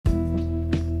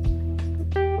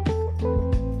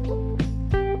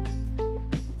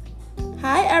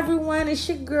everyone, it's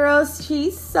your girl, She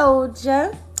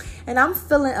Soldier, and I'm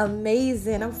feeling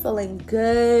amazing. I'm feeling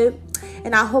good,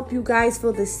 and I hope you guys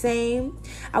feel the same.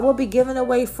 I will be giving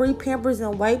away free Pampers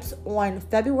and wipes on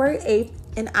February 8th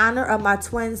in honor of my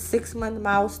twins' 6-month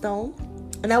milestone,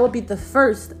 and that will be the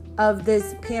first of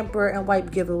this Pamper and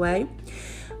wipe giveaway.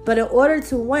 But in order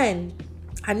to win,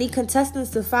 I need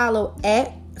contestants to follow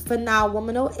at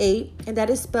PhenolWoman08, and that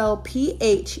is spelled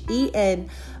PhenowOmenal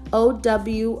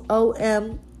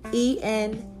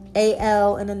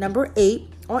and the number 8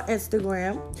 on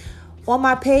Instagram. On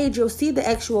my page, you'll see the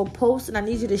actual post, and I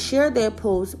need you to share that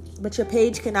post, but your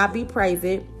page cannot be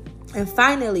private. And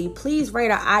finally, please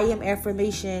write an I am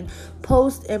affirmation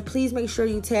post, and please make sure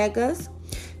you tag us.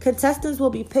 Contestants will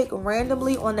be picked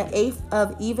randomly on the 8th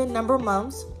of even number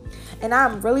months, and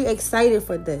I'm really excited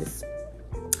for this.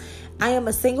 I am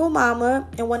a single mama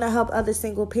and want to help other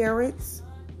single parents,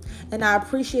 and I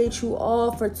appreciate you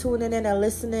all for tuning in and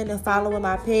listening and following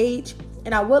my page.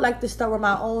 And I would like to start with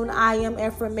my own I am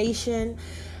affirmation.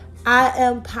 I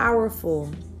am powerful,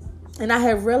 and I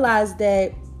have realized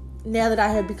that now that I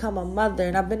have become a mother,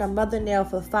 and I've been a mother now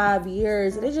for 5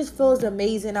 years, and it just feels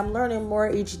amazing. I'm learning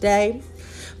more each day,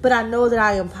 but I know that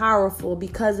I am powerful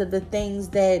because of the things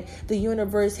that the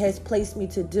universe has placed me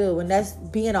to do, and that's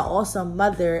being an awesome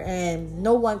mother, and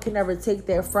no one can ever take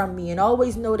that from me. And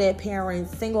always know that,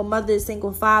 parents, single mothers,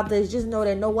 single fathers, just know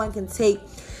that no one can take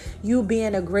you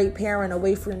being a great parent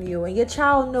away from you, and your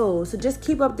child knows. So just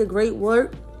keep up the great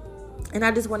work. And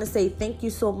I just want to say thank you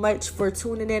so much for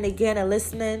tuning in again and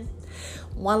listening.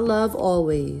 One love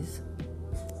always.